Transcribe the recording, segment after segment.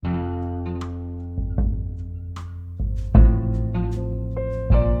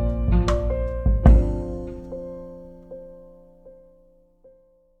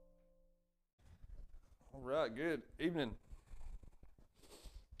right, good evening.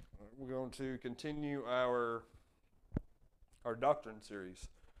 We're going to continue our doctrine series.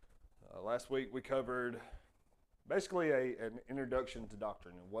 Last week we covered basically an introduction to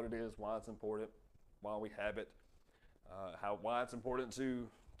doctrine and what it is, why it's important, why we have it, why it's important to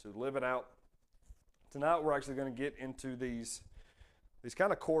live it out. Tonight we're actually going to get into these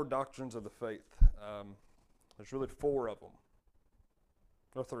kind of core doctrines of the faith. There's really four of them,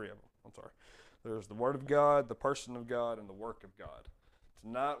 or three of them. I'm sorry. There's the Word of God, the person of God, and the work of God.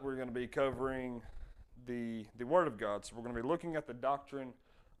 Tonight we're going to be covering the Word of God. So we're going to be looking at the doctrine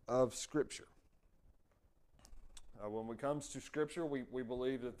of Scripture. When it comes to Scripture, we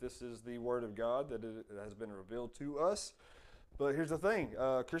believe that this is the Word of God, that it has been revealed to us. But here's the thing.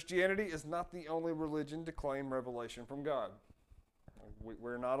 Christianity is not the only religion to claim revelation from God.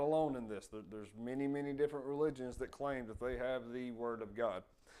 We're not alone in this. There's many, many different religions that claim that they have the Word of God.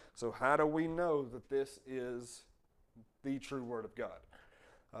 So how do we know that this is the true Word of God?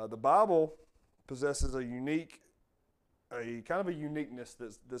 The Bible possesses a kind of a uniqueness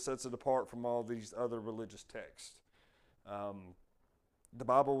that sets it apart from all these other religious texts. The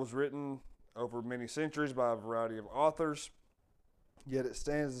Bible was written over many centuries by a variety of authors, yet it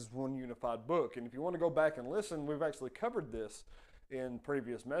stands as one unified book. And if you want to go back and listen, we've actually covered this in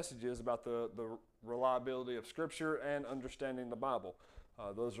previous messages about the reliability of Scripture and understanding the Bible.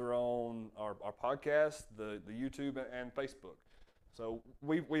 Those are on our podcast, the YouTube, and Facebook. So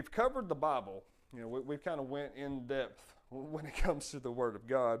we've covered the Bible. You know, we've kind of went in depth when it comes to the Word of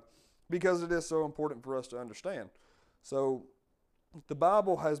God because it is so important for us to understand. So the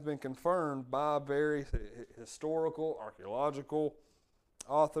Bible has been confirmed by various historical, archaeological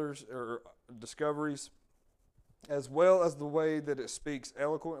authors or discoveries, as well as the way that it speaks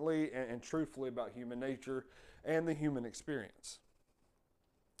eloquently and truthfully about human nature and the human experience.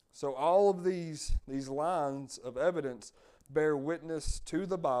 So all of these lines of evidence bear witness to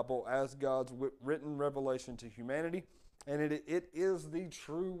the Bible as God's written revelation to humanity, and it is the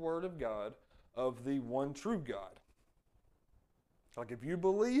true Word of God, of the one true God. Like, if you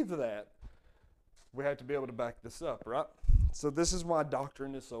believe that, we have to be able to back this up, right? So this is why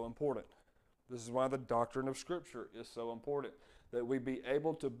doctrine is so important. This is why the doctrine of Scripture is so important, that we be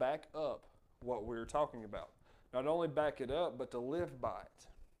able to back up what we're talking about. Not only back it up, but to live by it.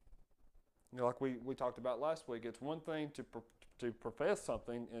 You know, like we talked about last week, it's one thing to profess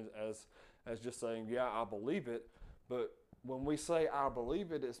something as just saying, yeah, I believe it, but when we say I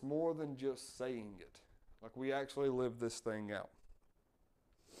believe it, it's more than just saying it. Like, we actually live this thing out.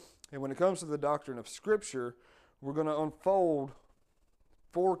 And when it comes to the doctrine of Scripture, we're going to unfold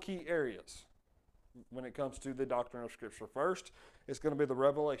four key areas when it comes to the doctrine of Scripture. First, it's going to be the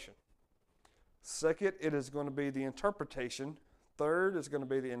revelation. Second, it is going to be the interpretation. Third, it's going to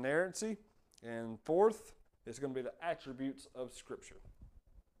be the inerrancy. And fourth, it's going to be the attributes of Scripture.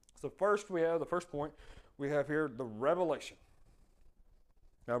 So first, we have the first point we have here, the revelation.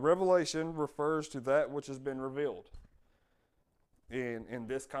 Now, revelation refers to that which has been revealed. In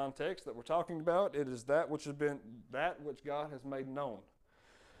this context that we're talking about, it is that which God has made known.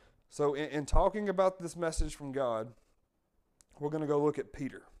 So in talking about this message from God, we're going to go look at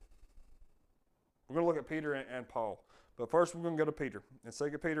Peter. We're going to look at Peter and Paul. But first we're going to go to Peter. In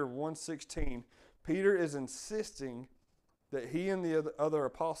 2 Peter 1:16, Peter is insisting that he and the other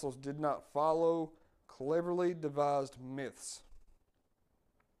apostles did not follow cleverly devised myths.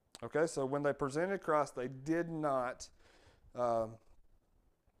 Okay, so when they presented Christ, they did not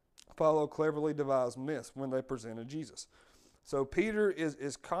follow cleverly devised myths when they presented Jesus. So Peter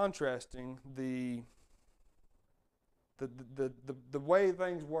is contrasting the way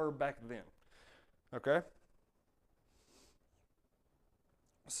things were back then. Okay?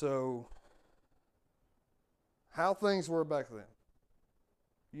 So how things were back then.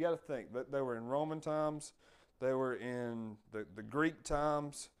 You got to think that they were in Roman times, they were in the Greek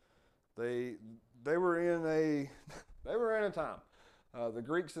times. They were in a time. The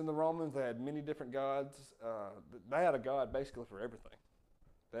Greeks and the Romans, they had many different gods. They had a god basically for everything.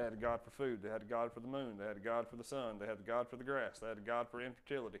 They had a god for food. They had a god for the moon. They had a god for the sun. They had a god for the grass. They had a god for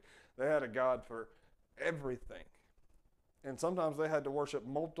infertility. They had a god for everything. And sometimes they had to worship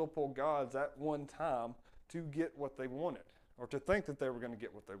multiple gods at one time to get what they wanted, or to think that they were going to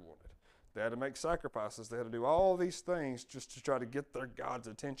get what they wanted. They had to make sacrifices. They had to do all these things just to try to get their God's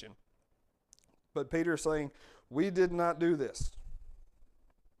attention. But Peter is saying, we did not do this.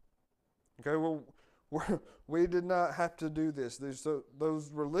 Okay, well, we did not have to do this. Those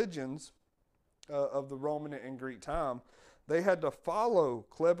religions of the Roman and Greek time, they had to follow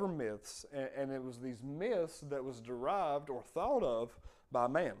clever myths, and it was these myths that was derived or thought of by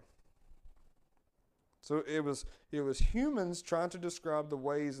man. So it was humans trying to describe the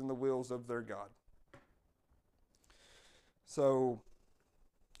ways and the wills of their God. So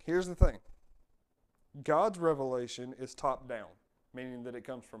here's the thing. God's revelation is top down, meaning that it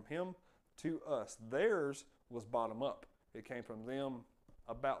comes from him to us. Theirs was bottom up. It came from them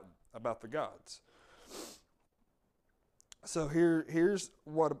about the gods. So here's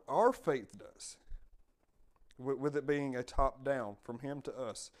what our faith does. With it being a top down from him to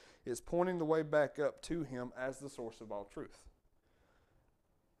us, it's pointing the way back up to him as the source of all truth.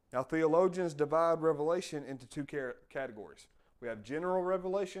 Now, theologians divide revelation into two categories. We have general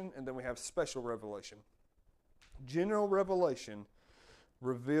revelation, and then we have special revelation. General revelation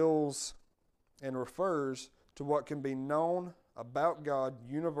reveals and refers to what can be known about God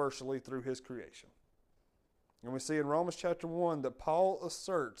universally through his creation. And we see in Romans chapter 1 that Paul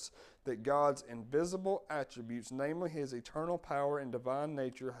asserts that God's invisible attributes, namely his eternal power and divine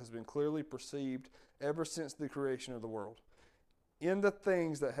nature, has been clearly perceived ever since the creation of the world in the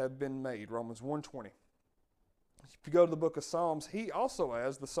things that have been made, Romans 1:20. If you go to the book of Psalms, he also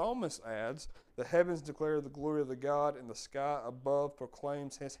adds, the psalmist adds, the heavens declare the glory of the God, and the sky above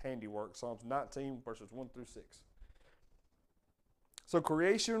proclaims his handiwork, Psalms 19, verses 1 through 6. So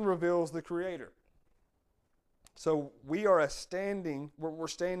creation reveals the Creator. So we're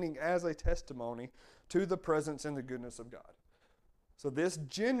standing as a testimony to the presence and the goodness of God. So this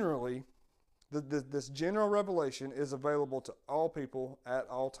general revelation is available to all people at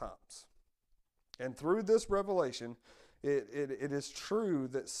all times. And through this revelation, it is true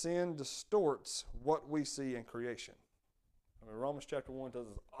that sin distorts what we see in creation. I mean, Romans chapter 1 tells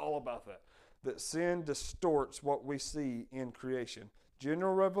us all about that sin distorts what we see in creation.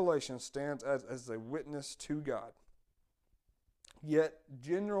 General revelation stands as a witness to God. Yet,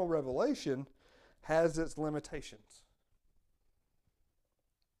 general revelation has its limitations.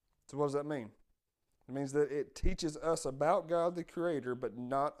 So what does that mean? It means that it teaches us about God the Creator, but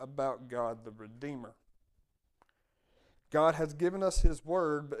not about God the Redeemer. God has given us his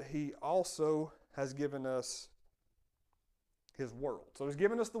word, but he also has given us his world. So he's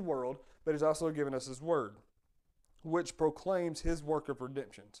given us the world, but he's also given us his word, which proclaims his work of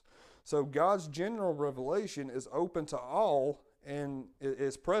redemption. So God's general revelation is open to all and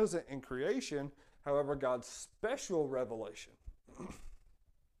is present in creation. However, God's special revelation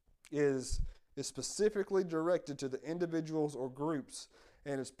is specifically directed to the individuals or groups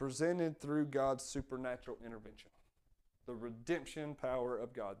and is presented through God's supernatural intervention. The redemption power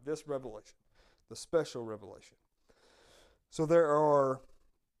of God. This revelation, the special revelation. So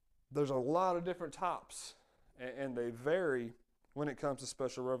there's a lot of different types, and they vary when it comes to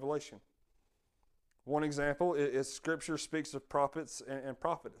special revelation. One example is Scripture speaks of prophets and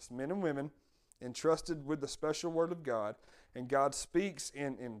prophetess, men and women entrusted with the special word of God, and God speaks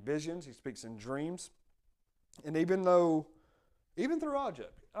in visions, he speaks in dreams, and even through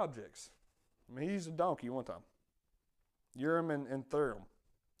objects. I mean, he used a donkey one time. Urim and Thummim.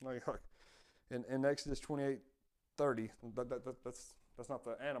 Like in Exodus 28:30, that's not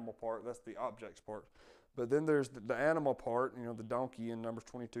the animal part, that's the objects part. But then there's the animal part, the donkey in Numbers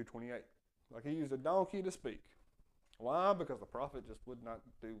 22:28. Like he used a donkey to speak. Why? Because the prophet just would not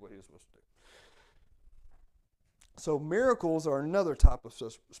do what he was supposed to do. So miracles are another type of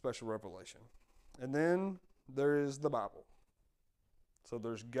special revelation. And then there is the Bible. So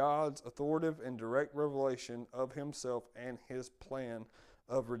there's God's authoritative and direct revelation of himself and his plan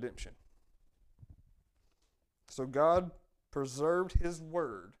of redemption. So God preserved his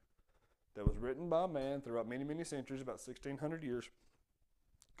word that was written by man throughout many, many centuries, about 1,600 years.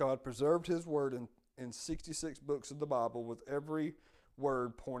 God preserved his word in 66 books of the Bible, with every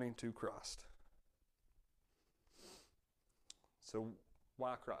word pointing to Christ. So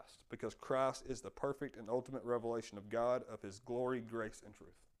why Christ? Because Christ is the perfect and ultimate revelation of God, of his glory, grace, and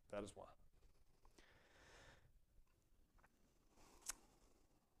truth. That is why.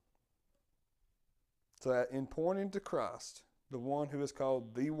 So in pointing to Christ, the one who is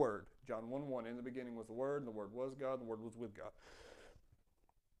called the Word, John 1:1, in the beginning was the Word, and the Word was God, and the Word was with God.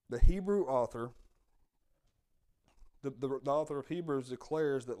 The Hebrew author, the author of Hebrews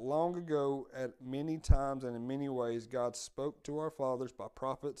declares that long ago, at many times and in many ways, God spoke to our fathers by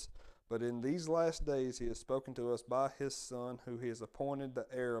prophets, but in these last days he has spoken to us by his Son, who he has appointed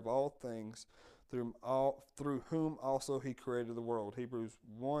the heir of all things, through whom also he created the world. Hebrews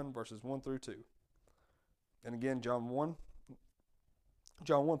 1, verses 1 through 2. And again, John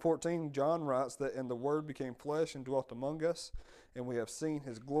 1:14, John writes that, "And the Word became flesh and dwelt among us, and we have seen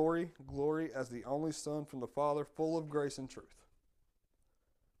his glory as the only Son from the Father, full of grace and truth."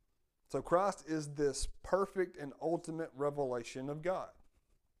 So Christ is this perfect and ultimate revelation of God.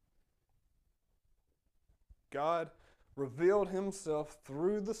 God revealed himself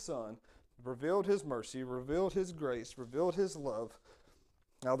through the Son, revealed his mercy, revealed his grace, revealed his love.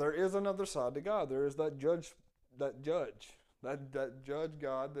 Now there is another side to God. There is that judge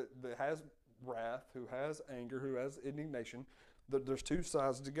God that has wrath, who has anger, who has indignation. There's two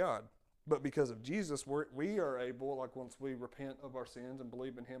sides to God. But because of Jesus, we are able, like once we repent of our sins and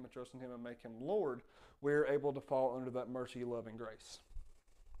believe in him and trust in him and make him Lord, we're able to fall under that mercy, love, and grace.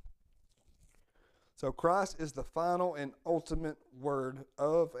 So Christ is the final and ultimate word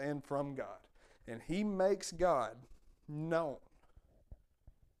of and from God. And he makes God known.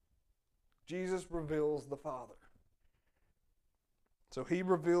 Jesus reveals the Father. So he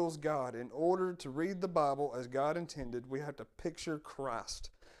reveals God. In order to read the Bible as God intended, we have to picture Christ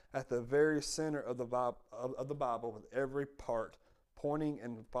at the very center of the Bible, with every part pointing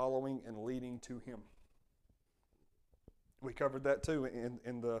and following and leading to him. We covered that too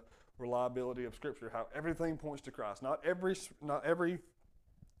in the reliability of Scripture, how everything points to Christ. Not every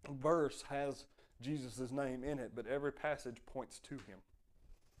verse has Jesus' name in it, but every passage points to him.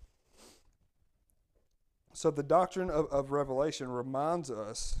 So the doctrine of Revelation reminds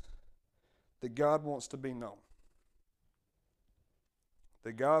us that God wants to be known.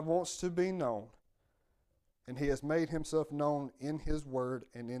 That God wants to be known, and he has made himself known in his word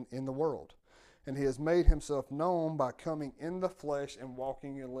and in the world. And he has made himself known by coming in the flesh and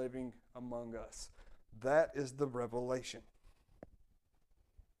walking and living among us. That is the revelation.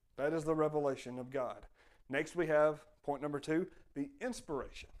 That is the revelation of God. Next we have point number 2, the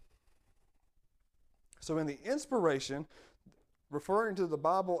inspiration. So in the inspiration, referring to the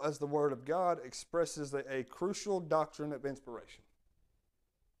Bible as the Word of God expresses a crucial doctrine of inspiration.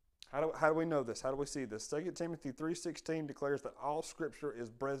 How do we know this? How do we see this? 2 Timothy 3:16 declares that all Scripture is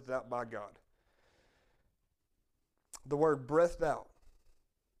breathed out by God. The word breathed out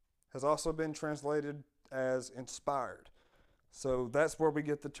has also been translated as inspired. So that's where we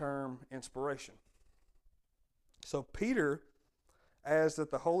get the term inspiration. So Peter adds that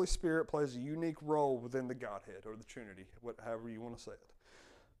the Holy Spirit plays a unique role within the Godhead, or the Trinity, however you want to say it.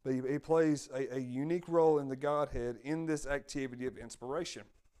 But he plays a unique role in the Godhead in this activity of inspiration.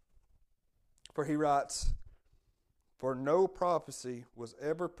 For he writes, "For no prophecy was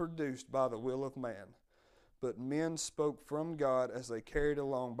ever produced by the will of man, but men spoke from God as they carried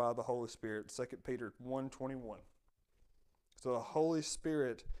along by the Holy Spirit." 2 Peter 1:21. So the Holy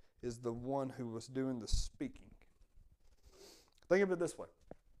Spirit is the one who was doing the speaking. Think of it this way.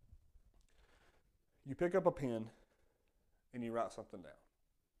 You pick up a pen and you write something down.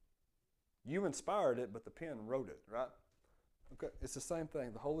 You inspired it, but the pen wrote it, right? Okay, it's the same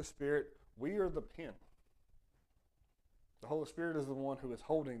thing. The Holy Spirit, we are the pen. The Holy Spirit is the one who is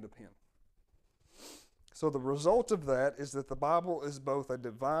holding the pen. So the result of that is that the Bible is both a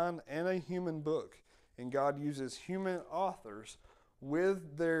divine and a human book. And God uses human authors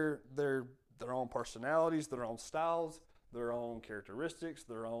with their own personalities, their own styles, their own characteristics,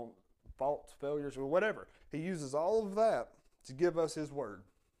 their own faults, failures, or whatever. He uses all of that to give us his word.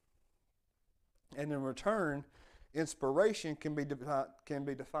 And in return, inspiration can be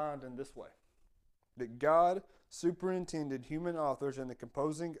defined in this way. That God superintended human authors in the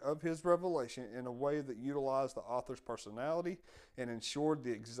composing of his revelation in a way that utilized the author's personality and ensured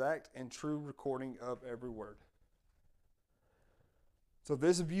the exact and true recording of every word. So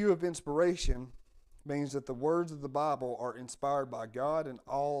this view of inspiration means that the words of the Bible are inspired by God and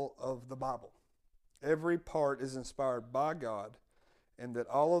all of the Bible. Every part is inspired by God, and that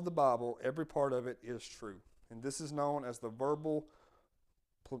all of the Bible, every part of it, is true. And this is known as the verbal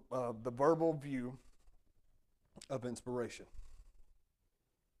view of inspiration.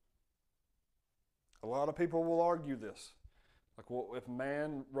 A lot of people will argue this. Like, well, if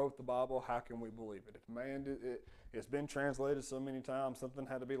man wrote the Bible, how can we believe it? If man did it, it's been translated so many times, something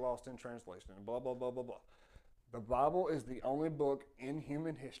had to be lost in translation, and blah, blah, blah, blah, blah. The Bible is the only book in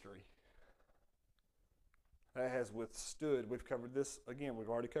human history that has withstood, we've covered this, again, we've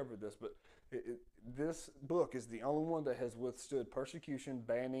already covered this, but this book is the only one that has withstood persecution,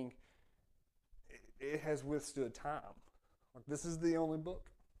 banning. It has withstood time. Like, this is the only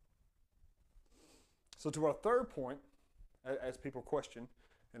book. So to our third point, as people question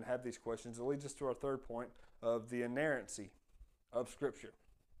and have these questions, it leads us to our third point of the inerrancy of Scripture.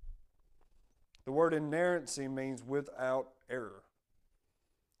 The word inerrancy means without error.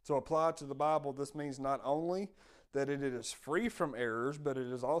 So applied to the Bible, this means not only that it is free from errors, but it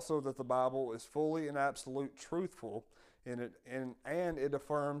is also that the Bible is fully and absolute truthful in it, and it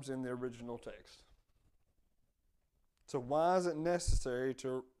affirms in the original text. So why is it necessary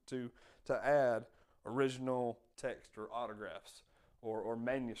to add original text or autographs or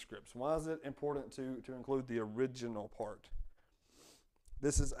manuscripts. Why is it important to include the original part?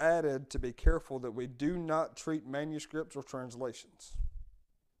 This is added to be careful that we do not treat manuscripts or translations,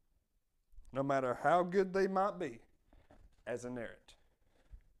 no matter how good they might be, as inerrant.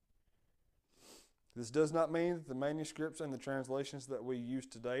 This does not mean that the manuscripts and the translations that we use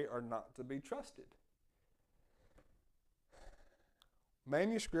today are not to be trusted.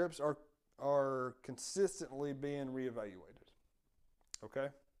 Manuscripts are consistently being reevaluated. Okay?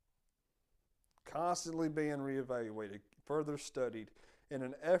 Constantly being reevaluated, further studied, in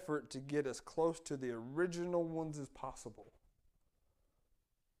an effort to get as close to the original ones as possible.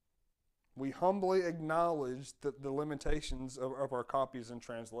 We humbly acknowledge the limitations of our copies and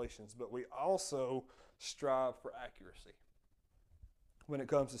translations, but we also strive for accuracy when it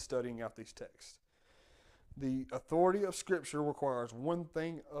comes to studying out these texts. The authority of Scripture requires one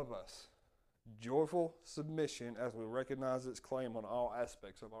thing of us: joyful submission as we recognize its claim on all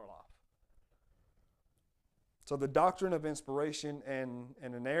aspects of our life. So the doctrine of inspiration and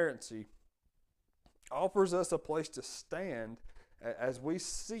inerrancy offers us a place to stand as we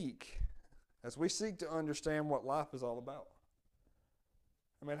seek to understand what life is all about.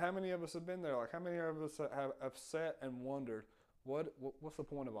 I mean, how many of us have been there? Like, how many of us have sat and wondered, what's the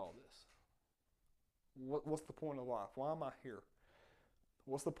point of all this? What's the point of life? Why am I here?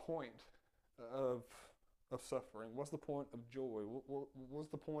 What's the point of suffering? What's the point of joy? What's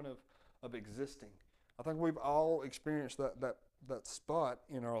the point of existing? I think we've all experienced that spot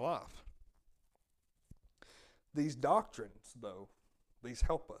in our life. These doctrines, though, these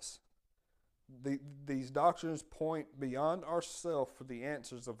help us. These doctrines point beyond ourselves for the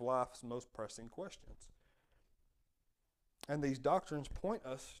answers of life's most pressing questions. And these doctrines point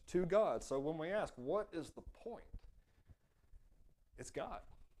us to God. So when we ask, what is the point? It's God.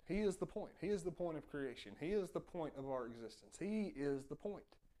 He is the point. He is the point of creation. He is the point of our existence. He is the point.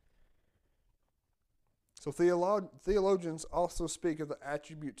 So theologians also speak of the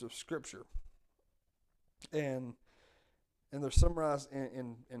attributes of Scripture. And they're summarized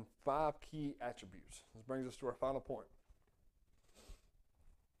in 5 key attributes. This brings us to our final point.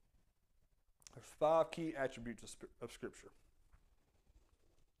 There's 5 key attributes of Scripture.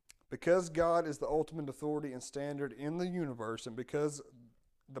 Because God is the ultimate authority and standard in the universe, and because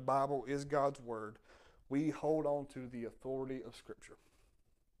the Bible is God's Word, we hold on to the authority of Scripture.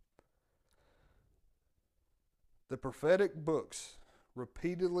 The prophetic books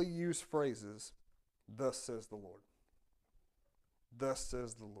repeatedly use phrases, "Thus says the Lord." Thus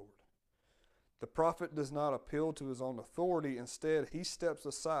says the Lord. The prophet does not appeal to his own authority. Instead, he steps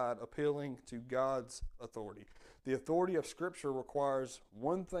aside, appealing to God's authority. The authority of Scripture requires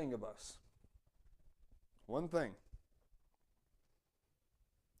one thing of us. One thing.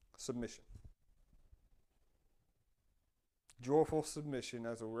 Submission. Joyful submission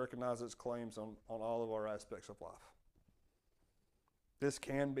as we recognize its claims on all of our aspects of life. This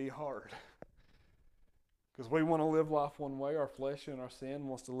can be hard. Because we want to live life one way, our flesh and our sin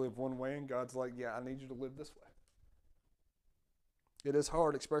wants to live one way, and God's like, yeah, I need you to live this way. It is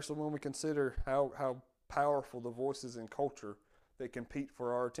hard, especially when we consider how powerful the voices in culture that compete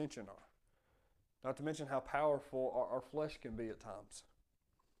for our attention are. Not to mention how powerful our flesh can be at times.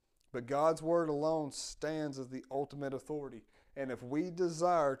 But God's Word alone stands as the ultimate authority. And if we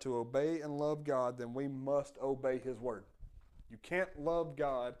desire to obey and love God, then we must obey His Word. You can't love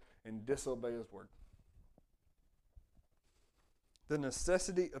God and disobey His Word. The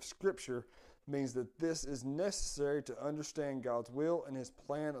necessity of Scripture means that this is necessary to understand God's will and His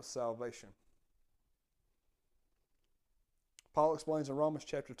plan of salvation. Paul explains in Romans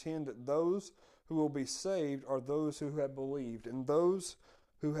chapter 10 that those who will be saved are those who have believed, and those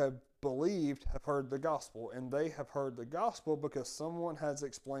who have believed have heard the gospel, and they have heard the gospel because someone has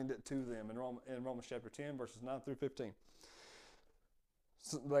explained it to them, in Romans chapter 10, verses 9 through 15.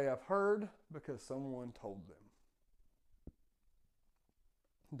 So they have heard because someone told them.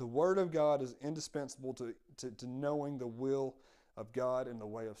 The Word of God is indispensable to knowing the will of God and the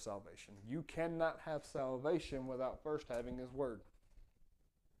way of salvation. You cannot have salvation without first having His Word.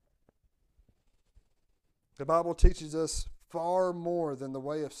 The Bible teaches us far more than the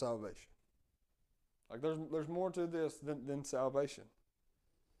way of salvation. Like there's more to this than salvation.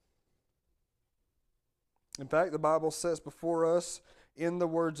 In fact, the Bible sets before us, in the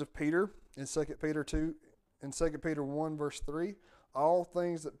words of Peter, in 2 Peter 1, verse 3, all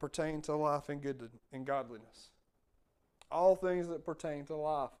things that pertain to life and godliness. All things that pertain to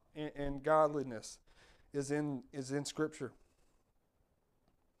life and godliness is in Scripture.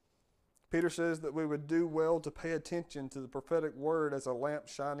 Peter says that we would do well to pay attention to the prophetic word as a lamp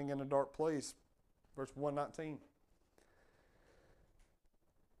shining in a dark place. Verse 119.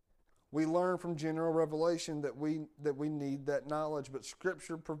 We learn from general revelation that we need that knowledge, but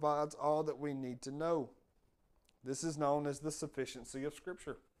Scripture provides all that we need to know. This is known as the sufficiency of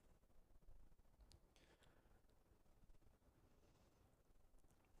Scripture.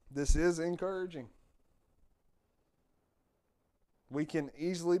 This is encouraging. We can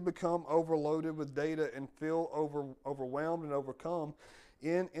easily become overloaded with data and feel overwhelmed and overcome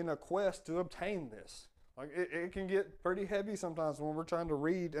in a quest to obtain this. Like it can get pretty heavy sometimes when we're trying to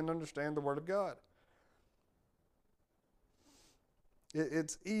read and understand the Word of God.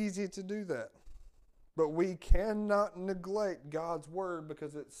 It's easy to do that. But we cannot neglect God's Word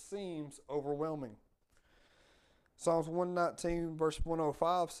because it seems overwhelming. Psalms 119 verse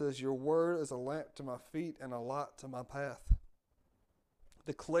 105 says, "Your word is a lamp to my feet and a light to my path."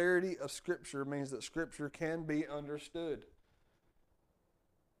 The clarity of Scripture means that Scripture can be understood.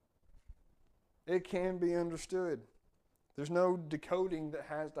 It can be understood. There's no decoding that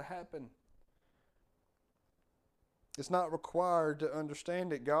has to happen. It's not required to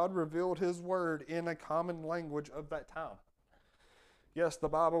understand it. God revealed His Word in a common language of that time. Yes, the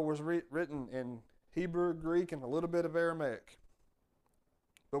Bible was written in Hebrew, Greek, and a little bit of Aramaic.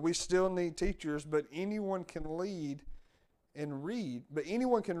 But we still need teachers, but anyone can lead and read,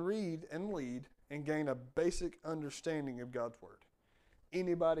 and lead and gain a basic understanding of God's Word.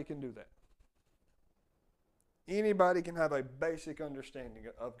 Anybody can do that. Anybody can have a basic understanding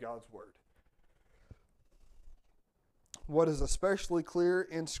of God's Word. What is especially clear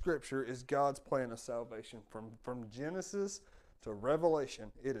in Scripture is God's plan of salvation. From Genesis to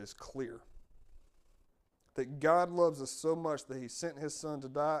Revelation, it is clear that God loves us so much that He sent His Son to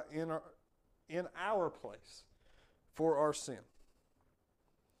die in our place for our sin.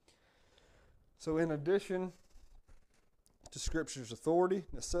 So in addition to Scripture's authority,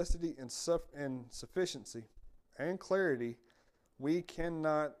 necessity, and sufficiency and clarity, we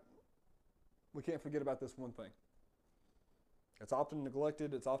can't forget about this one thing. It's often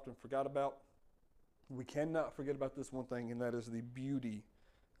neglected, it's often forgot about. We cannot forget about this one thing, and that is the beauty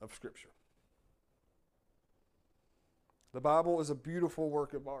of Scripture. The Bible is a beautiful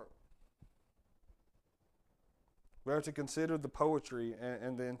work of art. We have to consider the poetry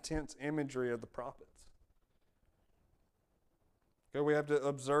and the intense imagery of the prophets. Okay, we have to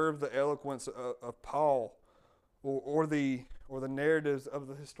observe the eloquence of Paul or the narratives of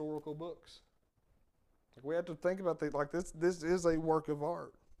the historical books. We have to think about things like this. This is a work of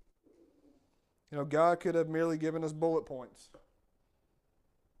art. You know, God could have merely given us bullet points.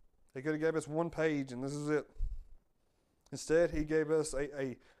 He could have given us one page and this is it. Instead, He gave us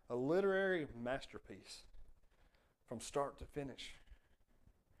a literary masterpiece from start to finish.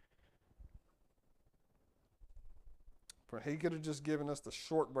 He could have just given us the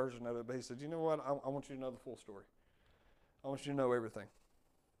short version of it, but He said, you know what? I want you to know the full story. I want you to know everything.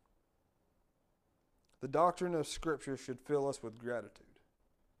 The doctrine of Scripture should fill us with gratitude.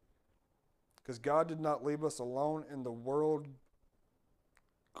 Because God did not leave us alone in the world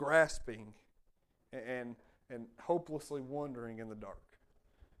grasping and hopelessly wandering in the dark.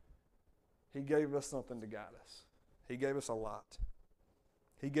 He gave us something to guide us. He gave us a light.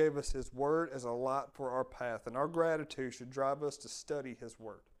 He gave us His Word as a light for our path. And our gratitude should drive us to study His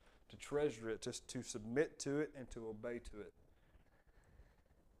Word, to treasure it, to submit to it, and to obey to it.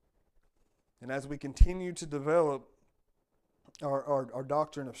 And as we continue to develop our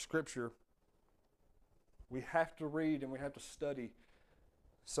doctrine of Scripture, we have to read and we have to study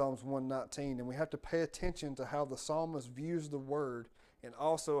Psalms 119, and we have to pay attention to how the psalmist views the Word and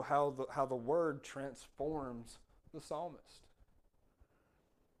also how the Word transforms the psalmist.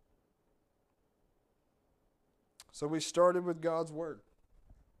 So we started with God's Word,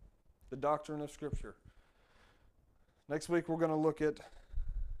 the doctrine of Scripture. Next week we're going to look at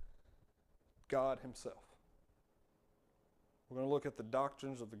God Himself. We're going to look at the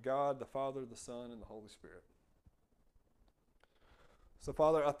doctrines of the God, the Father, the Son, and the Holy Spirit. So,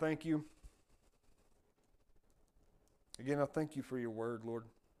 Father, I thank You. Again, I thank You for Your Word, Lord.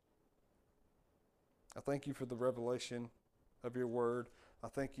 I thank You for the revelation of Your Word. I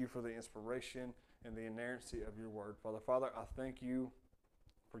thank You for the inspiration and the inerrancy of Your Word. Father, I thank You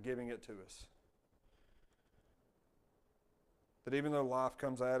for giving it to us. That even though life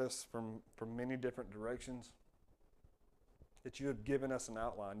comes at us from many different directions, that You have given us an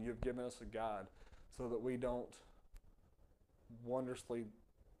outline. You have given us a guide so that we don't wondrously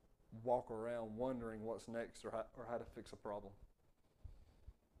walk around wondering what's next or how to fix a problem.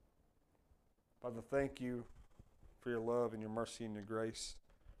 Father, thank You for Your love and Your mercy and Your grace.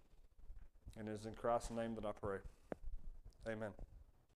 And it is in Christ's name that I pray. Amen.